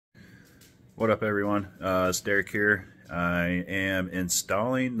What up, everyone? It's Derek here. I am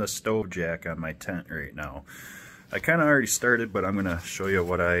installing the stove jack on my tent right now. I kind of already started, but I'm going to show you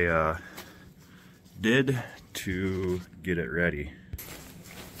what I did to get it ready.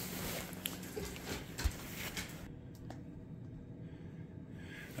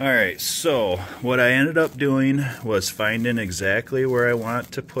 Alright, so what I ended up doing was finding exactly where I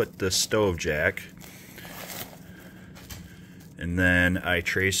want to put the stove jack. And then I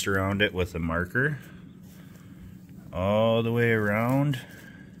traced around it with a marker all the way around.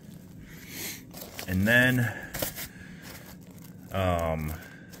 And then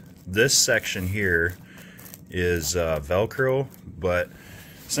this section here is Velcro, but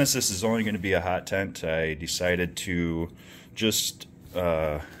since this is only going to be a hot tent, I decided to just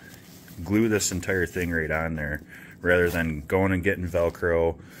glue this entire thing right on there rather than going and getting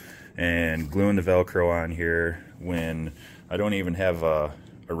Velcro and gluing the Velcro on here when I don't even have a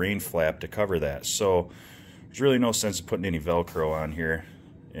rain flap to cover that. So there's really no sense of putting any Velcro on here,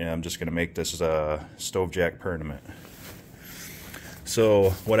 and I'm just going to make this stove jack permanent. So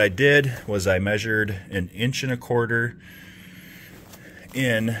what I did was I measured 1.25 inches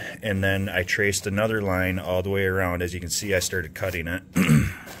in, and then I traced another line all the way around. As you can see, I started cutting it.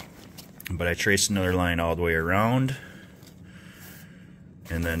 But I traced another line all the way around,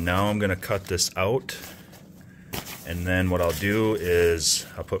 and then now I'm going to cut this out. And then what I'll do is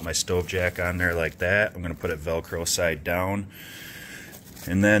I'll put my stove jack on there like that. I'm going to put it Velcro side down,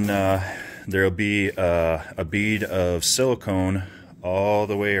 and then there'll be a bead of silicone all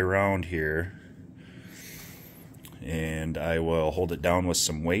the way around here, and I will hold it down with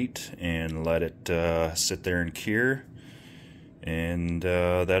some weight and let it sit there and cure, and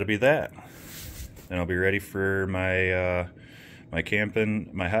that'll be that. Then I'll be ready for my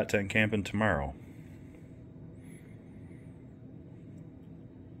my hot tent camping tomorrow.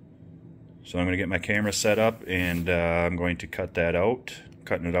 So I'm going to get my camera set up, and I'm going to cut that out,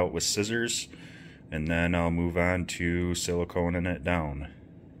 cutting it out with scissors, and then I'll move on to siliconing it down.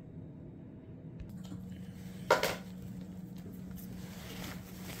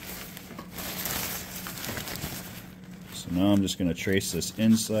 So now I'm just going to trace this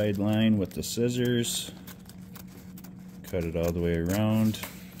inside line with the scissors, cut it all the way around.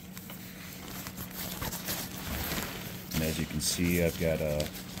 And as you can see, I've got a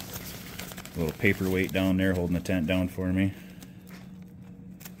little paperweight down there holding the tent down for me.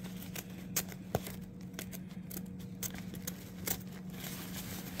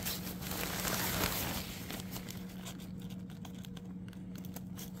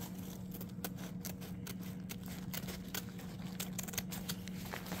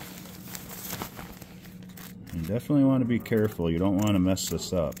 You definitely want to be careful. You don't want to mess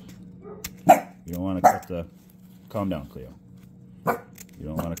this up. You don't want to cut the... Calm down, Cleo. You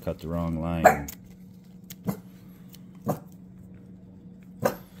don't want to cut the wrong line.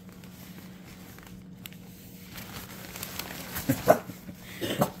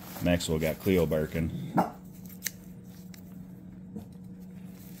 Maxwell got Cleo barking.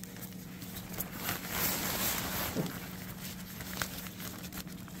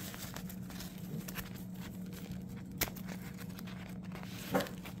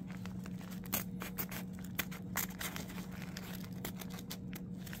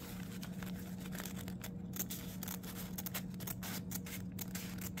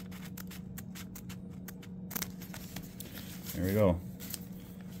 There we go.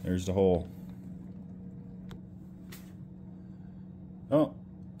 There's the hole. Oh,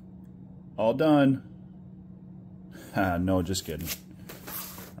 all done. No, just kidding.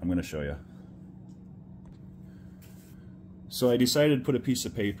 I'm going to show you. So I decided to put a piece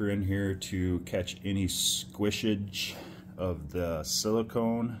of paper in here to catch any squishage of the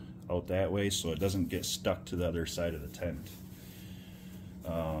silicone out that way so it doesn't get stuck to the other side of the tent.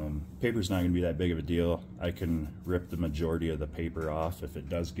 Paper's not going to be that big of a deal. I can rip the majority of the paper off if it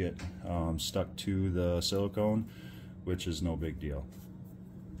does get stuck to the silicone, which is no big deal.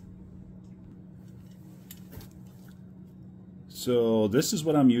 So this is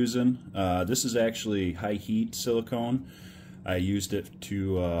what I'm using. This is actually high heat silicone. I used it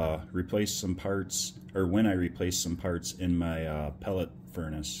to replace some parts, or when I replaced some parts in my pellet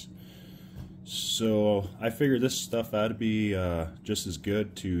furnace. So I figured this stuff ought to be just as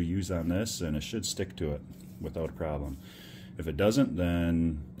good to use on this, and it should stick to it without a problem. If it doesn't,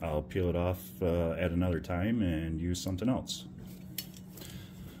 then I'll peel it off at another time and use something else.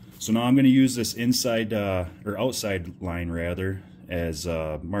 So now I'm going to use this inside or outside line rather as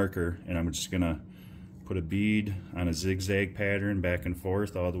a marker, and I'm just going to put a bead on a zigzag pattern back and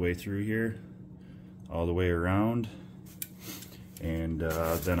forth all the way through here, all the way around. And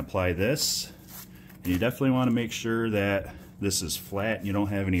then apply this. And you definitely want to make sure that this is flat and you don't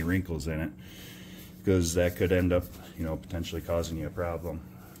have any wrinkles in it, because that could end up, you know, potentially causing you a problem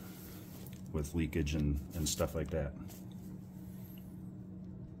with leakage and stuff like that.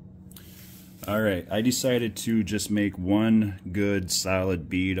 Alright, I decided to just make one good solid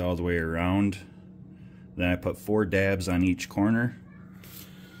bead all the way around. Then I put 4 dabs on each corner.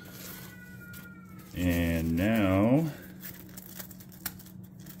 And now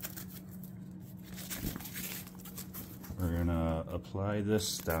we're gonna apply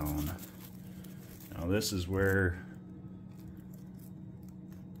this down. Now this is where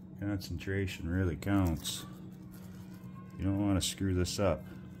concentration really counts. You don't want to screw this up.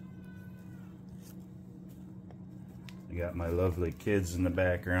 I got my lovely kids in the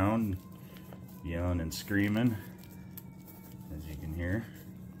background yelling and screaming, as you can hear.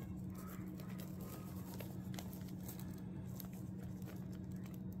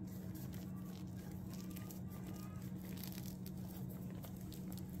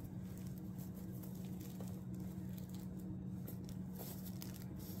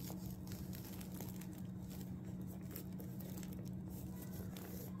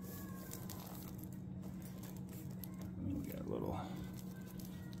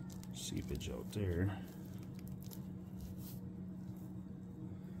 Seepage out there,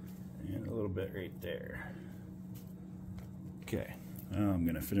 and a little bit right there. Okay, now I'm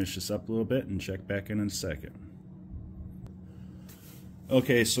gonna finish this up a little bit and check back in a second.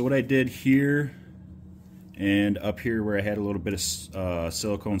 Okay, so what I did here and up here where I had a little bit of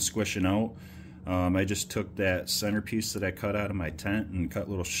silicone squishing out, I just took that centerpiece that I cut out of my tent and cut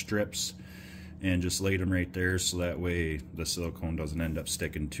little strips and just laid them right there, so that way the silicone doesn't end up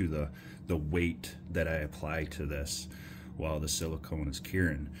sticking to the weight that I apply to this while the silicone is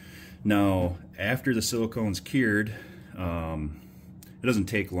curing. Now, after the silicone's cured, it doesn't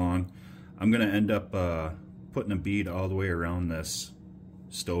take long. I'm gonna end up putting a bead all the way around this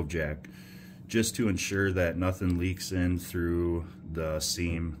stove jack, just to ensure that nothing leaks in through the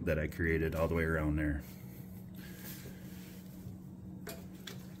seam that I created all the way around there.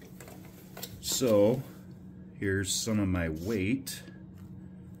 So here's some of my weight.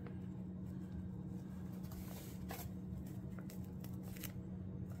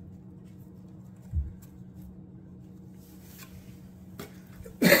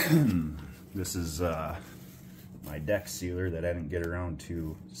 This is my deck sealer that I didn't get around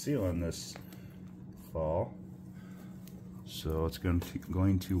to sealing this fall, so it's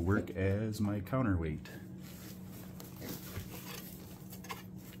going to work as my counterweight.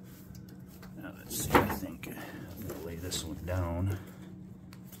 Now let's see, I think I'm going to lay this one down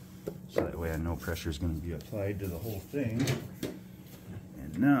so that way I know pressure is going to be applied to the whole thing.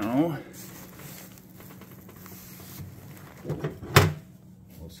 And now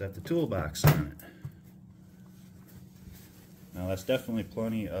we'll set the toolbox on it. Now that's definitely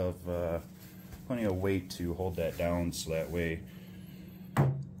plenty of weight to hold that down, so that way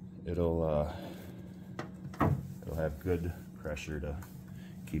it'll have good pressure to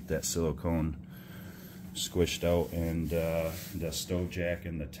keep that silicone squished out and the stove jack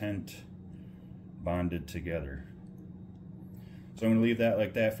and the tent bonded together. So I'm going to leave that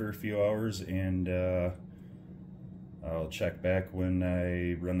like that for a few hours, and I'll check back when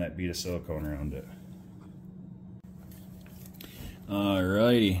I run that bead of silicone around it.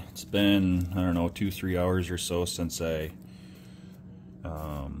 Alrighty, it's been, I don't know, 2-3 hours or so since I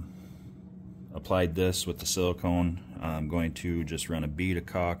applied this with the silicone. I'm going to just run a bead of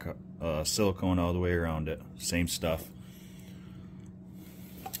caulk, silicone all the way around it. Same stuff.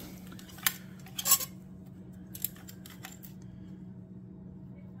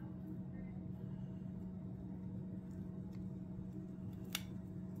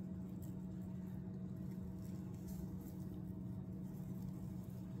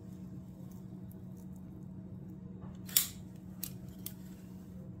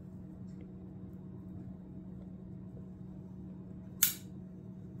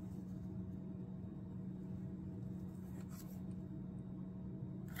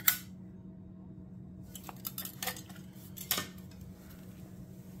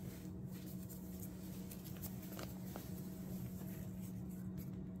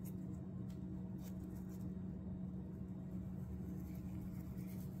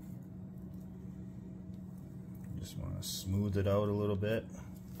 Just want to smooth it out a little bit.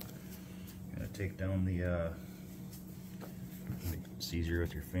 Gotta take down the, it's easier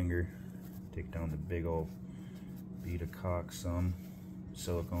with your finger. Take down the big old bead of caulk,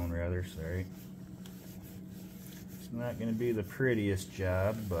 silicone rather, sorry. It's not gonna be the prettiest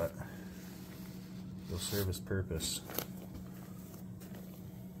job, but it'll serve its purpose.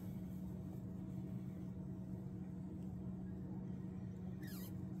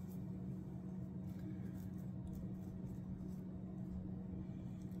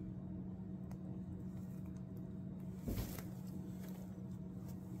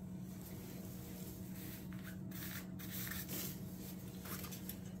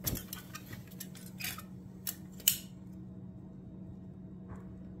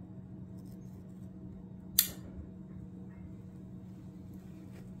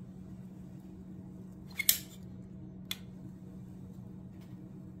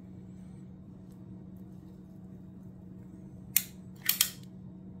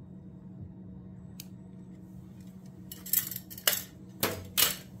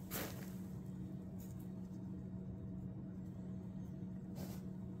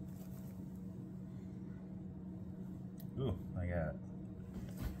 got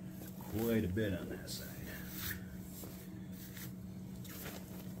quite a bit on that side.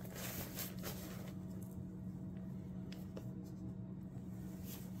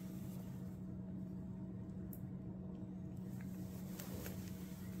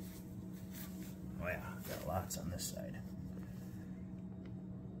 Oh yeah, got lots on this side.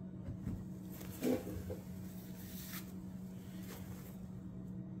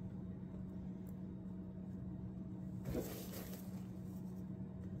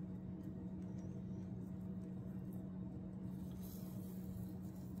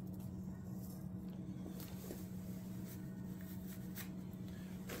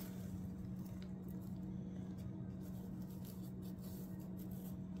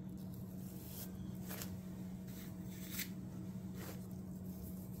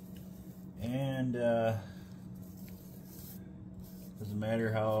 And doesn't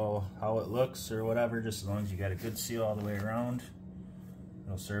matter how it looks or whatever, just as long as you got a good seal all the way around,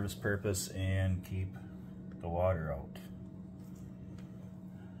 it'll serve its purpose and keep the water out.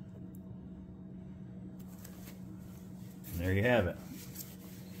 And there you have it.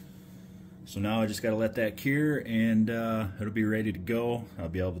 So now I just got to let that cure, and it'll be ready to go. I'll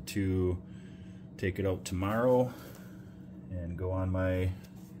be able to take it out tomorrow and go on my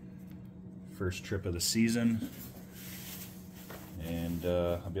first trip of the season, and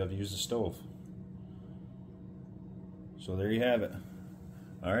I'll be able to use the stove. So there you have it.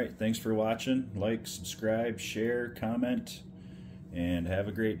 Alright, thanks for watching. Like, subscribe, share, comment, and have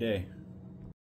a great day.